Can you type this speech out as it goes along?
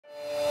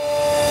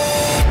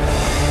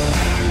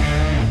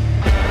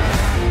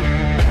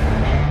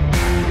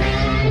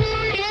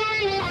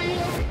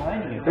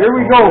Here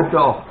we go.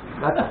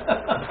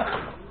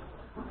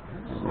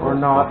 Or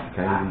not.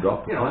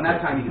 You know, and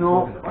that time you can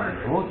smoke in the bar.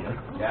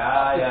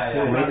 Yeah.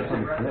 Wait for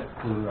the flip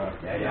to,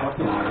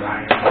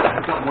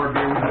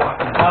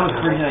 That was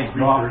pretty nice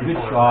drop. Good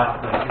shot.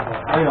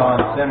 Right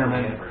on,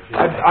 centerman.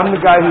 I'm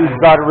the guy who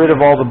got rid of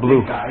all the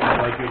blue.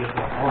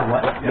 Oh,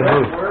 what? The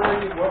blue.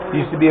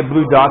 Used to be a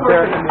blue dot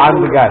there. I'm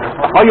the guy.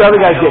 All you other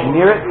guys get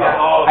near it,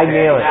 I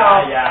nail it.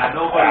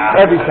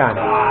 Every time.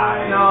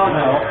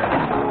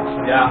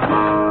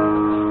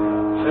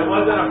 It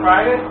wasn't a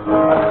Friday?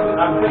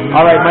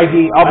 All right,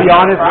 Mikey, I'll be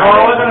honest. It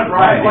wasn't a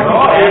Friday.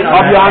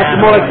 I'll be honest,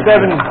 more like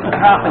 70.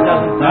 Half a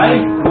dozen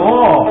times.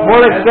 Oh.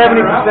 More like 70%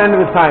 of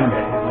the time.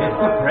 It's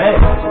the Fred.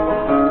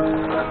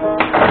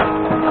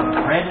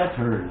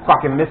 Predators.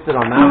 Fucking missed it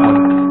on that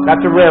one.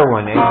 That's a rare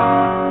one, eh?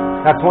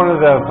 That's one of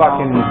the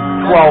fucking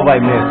 12 I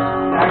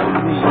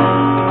missed.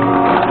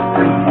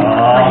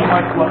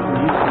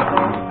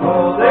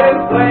 Pull this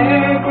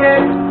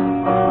blanket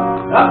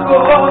up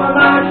over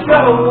my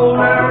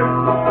shoulder.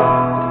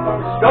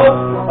 Scope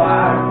the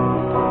fire.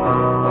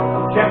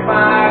 Check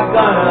my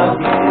gun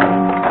again.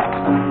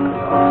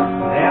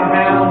 Them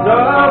hounds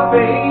are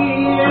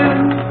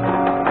fading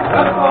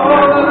up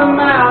over the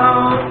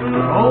mountain.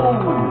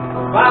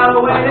 By the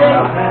way they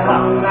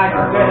sound, I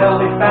can tell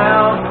they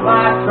found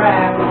my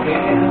track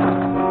again.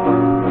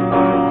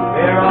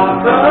 There are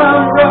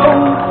some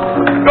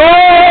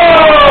roads.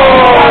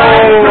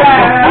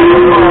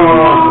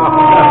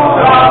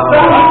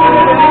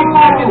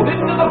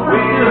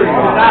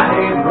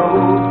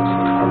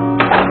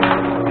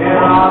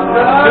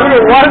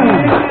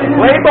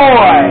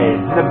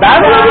 Playboys, the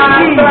battle of the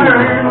seas.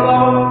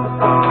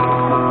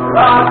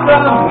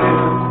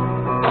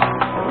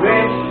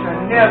 Wish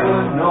I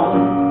never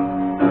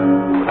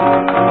known.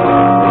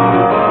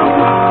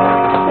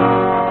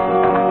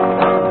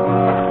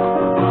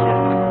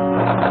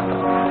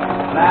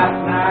 Last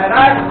night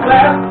I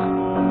slept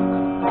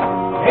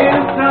in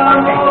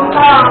some old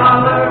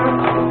parlor.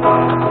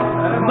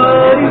 A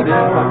muddy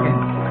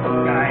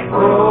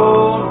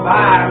rolled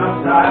by my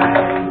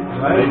side.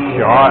 Nice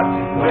shot.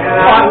 When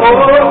I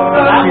woke up,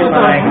 That was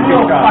like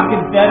real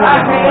fucking better I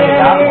than had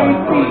that one.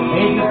 a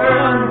Hey, just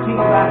take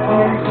it back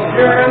here again.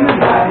 during the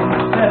night.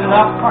 Set it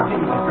up,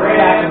 fucking straight Dread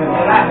at him.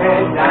 that I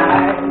had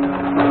died.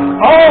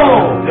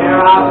 Oh! There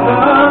are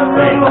some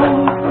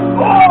roads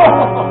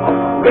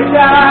which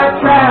I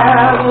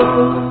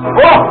traveled.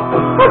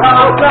 There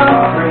are some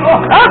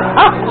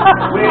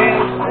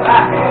streets which I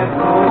had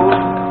rode.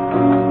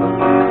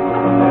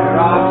 There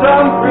are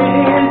some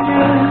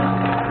bridges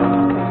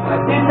I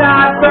did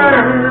not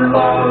burn,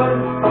 Lord.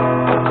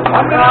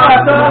 There are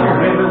some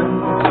ribbons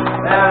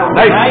that I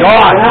Nice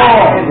shot.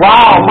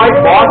 Wow, Mike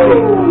Bossy.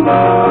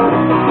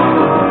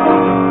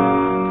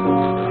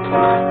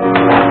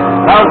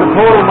 That was a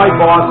total Mike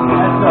Bossy.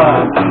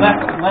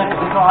 That's left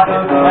shot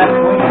out, left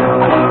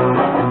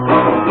wing.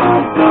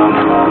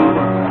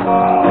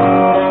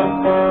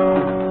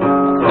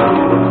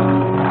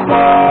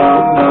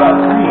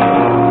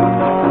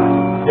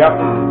 Yep.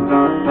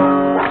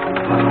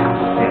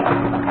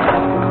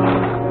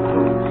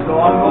 So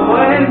I'm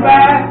going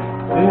back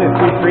Isn't it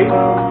 3-3?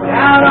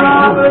 down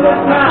off of the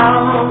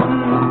mountain.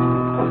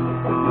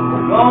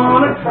 I'm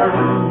gonna turn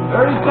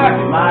 30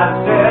 seconds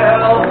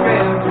myself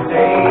in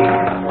today.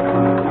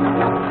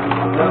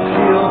 But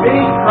she'll be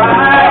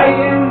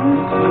crying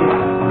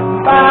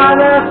by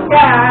the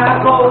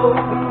scaffold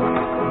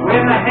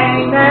when the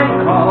hangman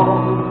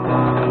calls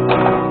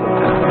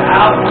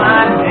out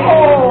my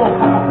name.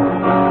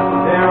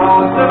 There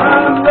are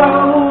some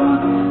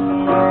roads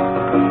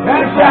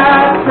that I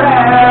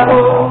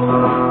travel.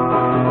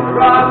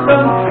 There are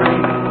some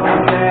trees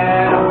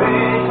that I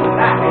wish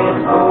I had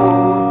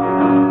rode.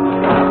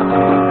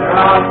 There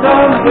are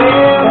some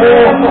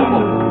women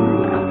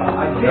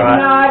I did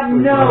not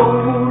know,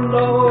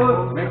 Lord.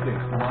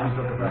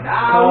 But I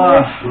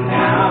wish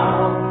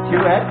now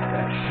Two Ed?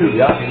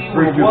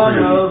 for one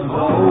of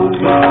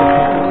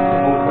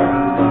those.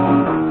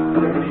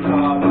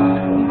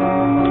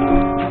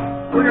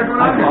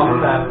 I lost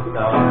that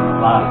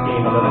last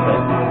game a little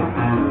bit.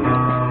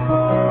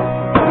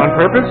 On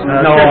purpose?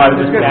 No, I was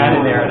just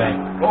standing there and I...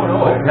 Oh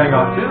no, hang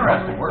on, it's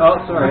interesting work. Oh,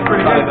 sorry.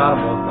 Pretty I good. got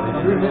them both, but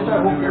I didn't. This I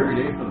hope every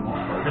day for the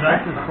most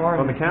part.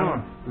 On the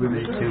count? We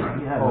made two.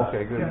 Oh,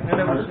 okay, good.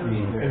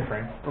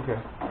 Okay.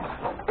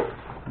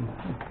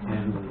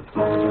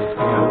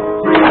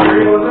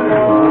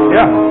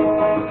 Yeah.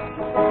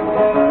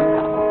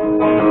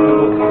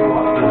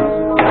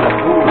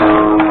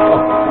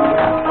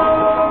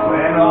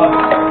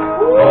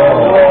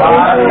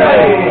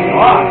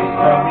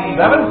 From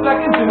 7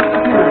 seconds into the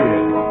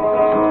period.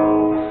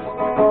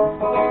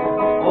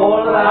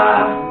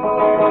 Hola,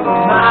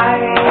 my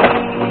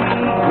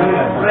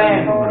good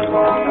friend.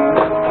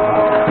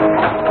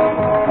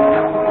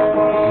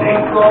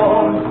 Cinco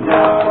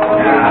de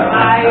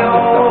Mayo,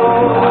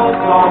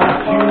 don't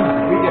you?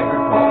 We get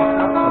her coffee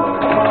cups,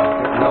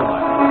 so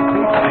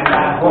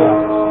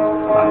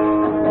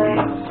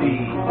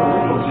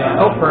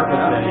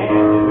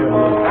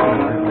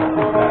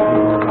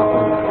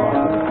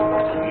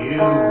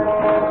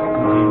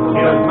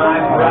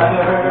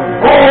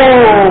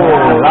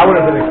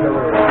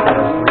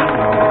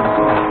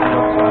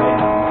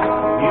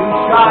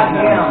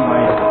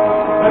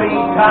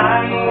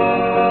times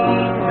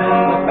and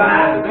the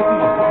fast.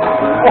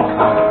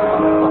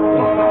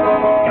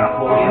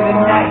 In the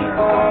night,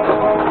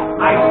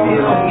 I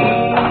still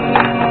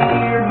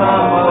hear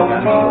Mama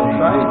weep.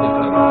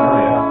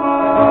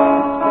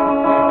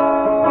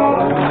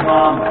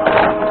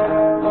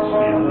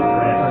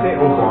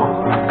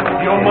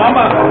 Yo,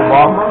 Mama.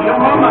 Obama. Yo,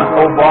 Mama.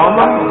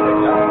 Obama.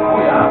 Oh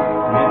yeah.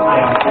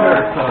 I'm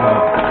sure. So.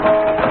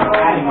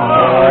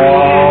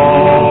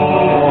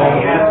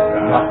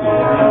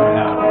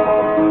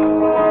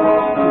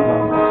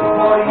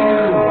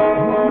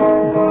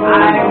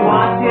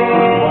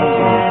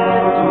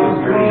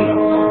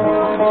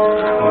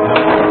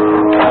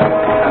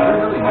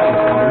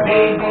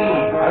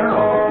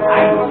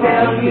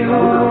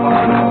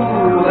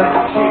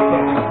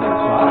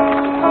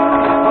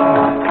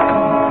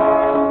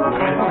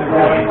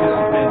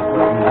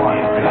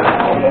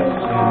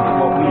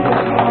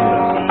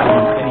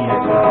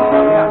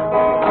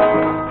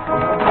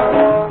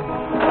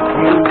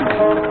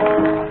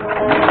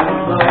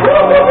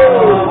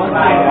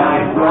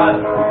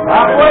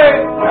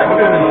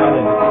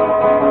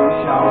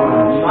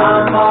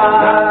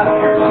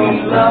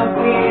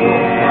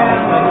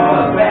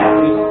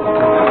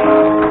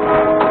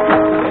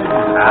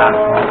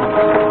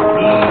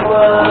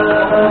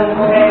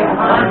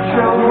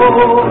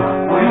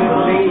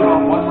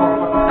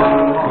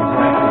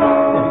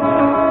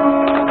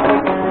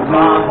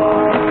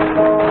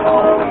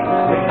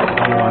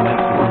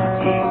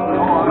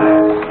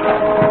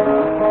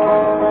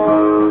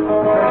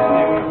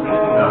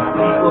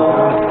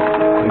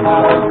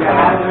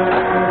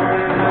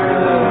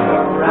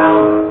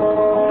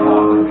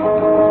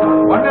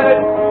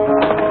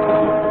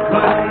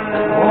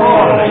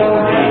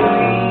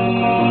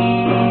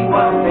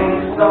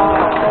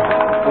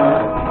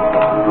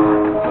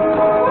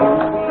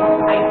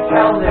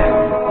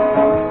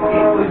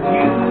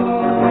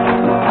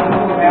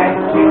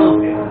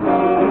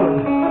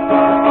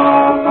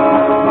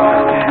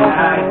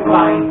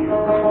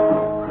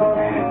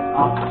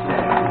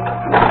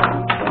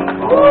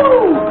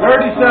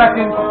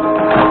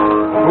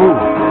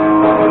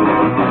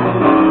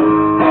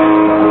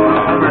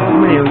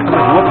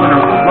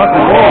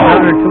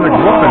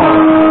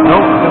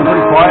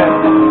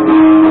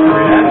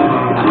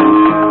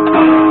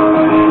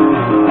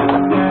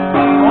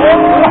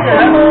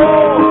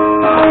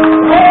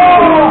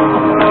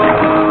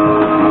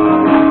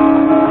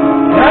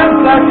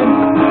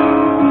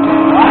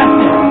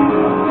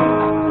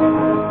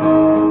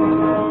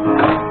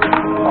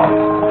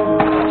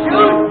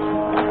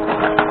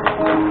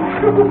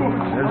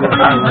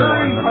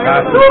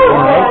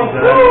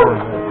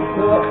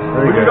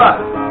 What you got?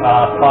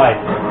 5.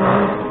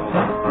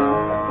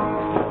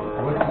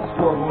 What's the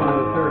scoreboard of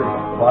the third?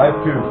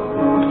 5-2.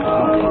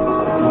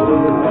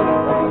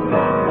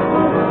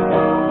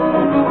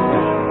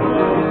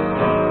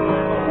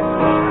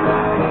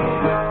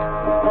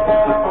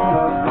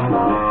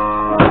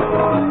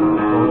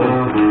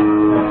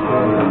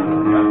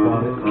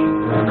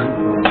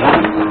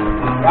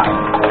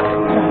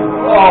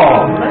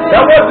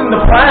 That wasn't the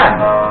plan.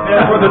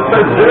 For the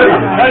third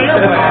period.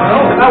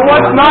 That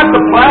was not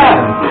the plan.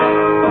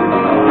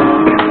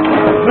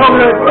 No,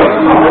 that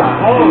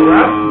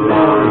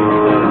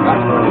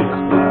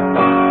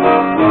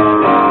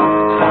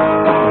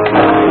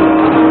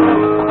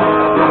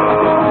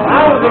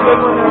was a good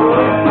one.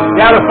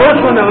 Yeah, the first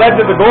one that led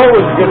to the goal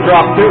was a good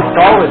drop too.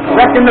 Solid.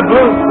 Wrecking the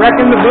blue.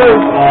 Wrecking the blue.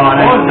 Oh,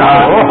 nice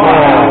shot.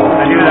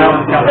 I knew that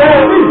was coming.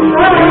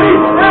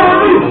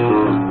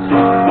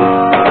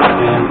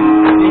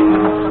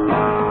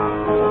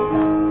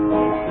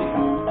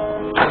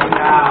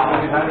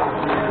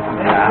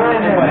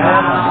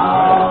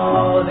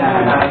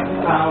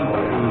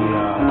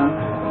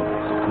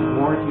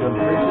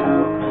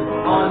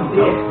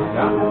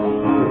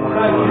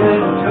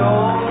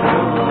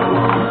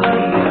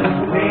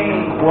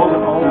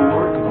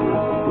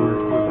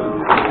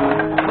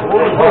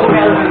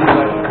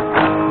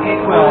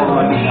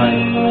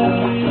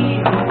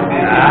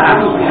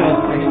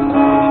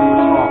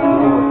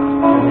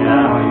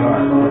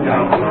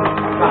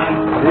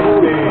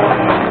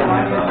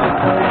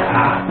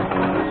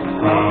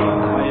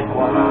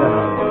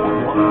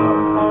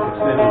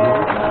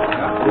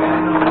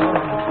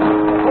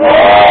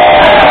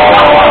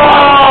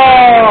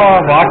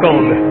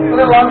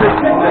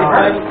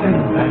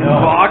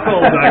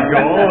 Buckled the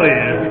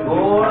goalie.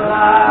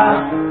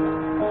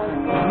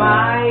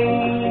 My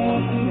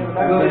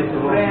good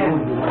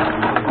friend.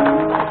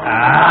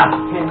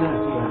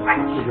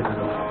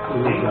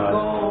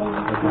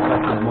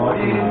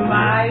 In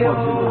my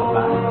own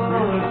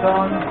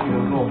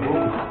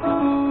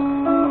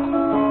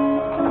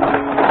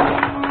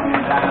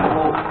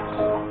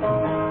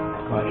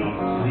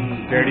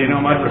Jared, do you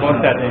know much about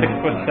that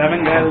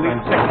 6'7" guy who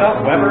leads picked up,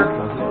 Weber?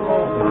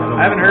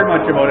 I haven't heard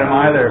much about him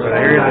either, but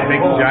I hear he's a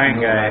big giant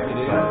guy.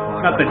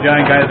 Not the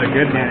giant guys are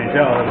good in the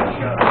NHL.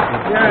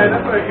 Yeah,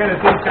 that's what it kind of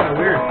seems kind of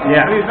weird.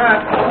 Yeah. I mean, he's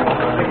not,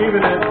 like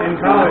even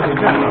in college, he's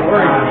not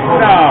worried.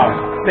 No,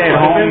 stay at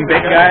home,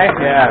 big guy.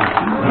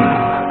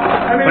 Yeah.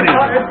 I mean,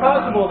 it's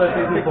possible that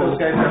they think those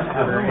guys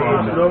have to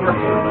cross it over.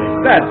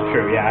 That's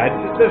true, yeah.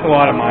 There's a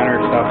lot of minor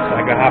stuff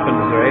that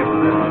happens, right? Oh,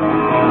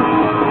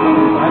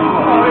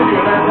 they do.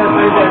 That's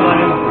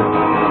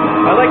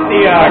I like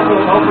the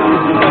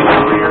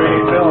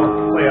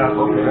I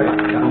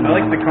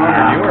like the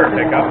Connor Dewar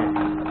pickup.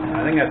 I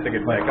think that's a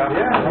good pickup.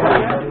 Yeah.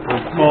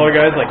 Smaller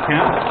guys like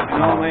Kemp,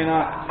 may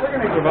not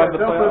survive the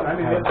playoffs. I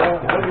mean, he'll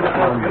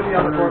be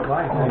on the fourth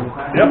line.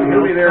 Yep,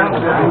 he'll be there.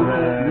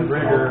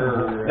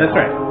 That's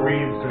right.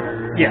 Reeves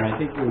or Yeah.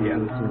 good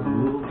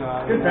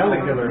penalty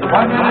killer. And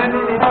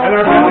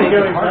our penalty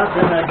killing's not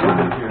been that good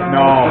this year.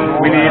 No,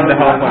 we need the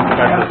help on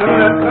special Some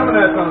teams. of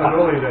that's on the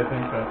goalies, I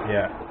think. But.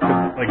 Yeah.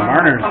 Like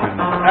Marner's been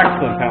an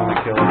excellent penalty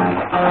killer.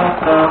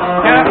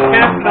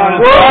 Kemp not as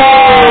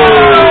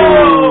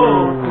Whoa!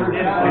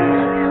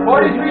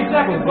 43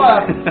 seconds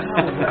left.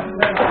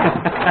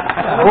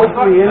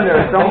 Hopefully in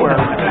there somewhere.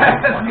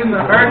 In the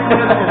hurt.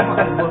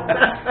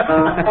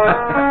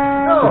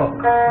 No.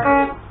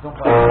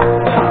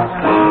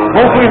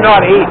 Hopefully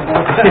not 8.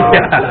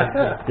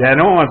 Yeah,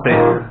 no one wants 8.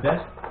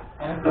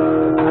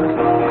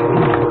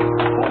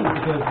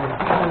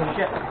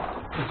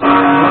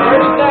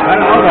 I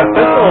don't know, that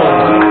pistol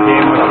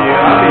game with you,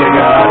 that'd be a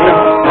good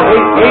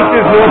 8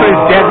 is known as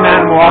dead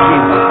man walking.